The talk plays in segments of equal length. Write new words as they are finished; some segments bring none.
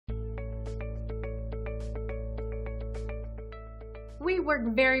We work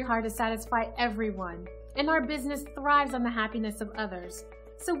very hard to satisfy everyone, and our business thrives on the happiness of others.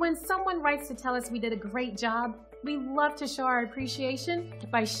 So when someone writes to tell us we did a great job, we love to show our appreciation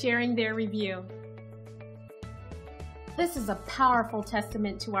by sharing their review. This is a powerful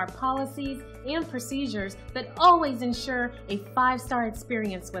testament to our policies and procedures that always ensure a 5-star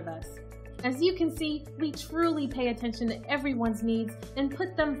experience with us. As you can see, we truly pay attention to everyone's needs and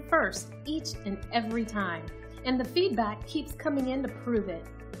put them first each and every time. And the feedback keeps coming in to prove it.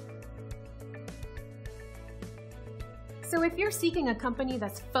 So if you're seeking a company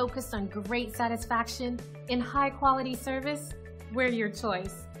that's focused on great satisfaction and high-quality service, we're your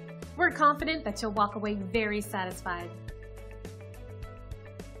choice. We're confident that you'll walk away very satisfied.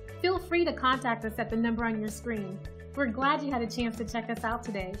 Feel free to contact us at the number on your screen. We're glad you had a chance to check us out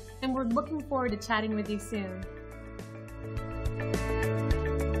today, and we're looking forward to chatting with you soon.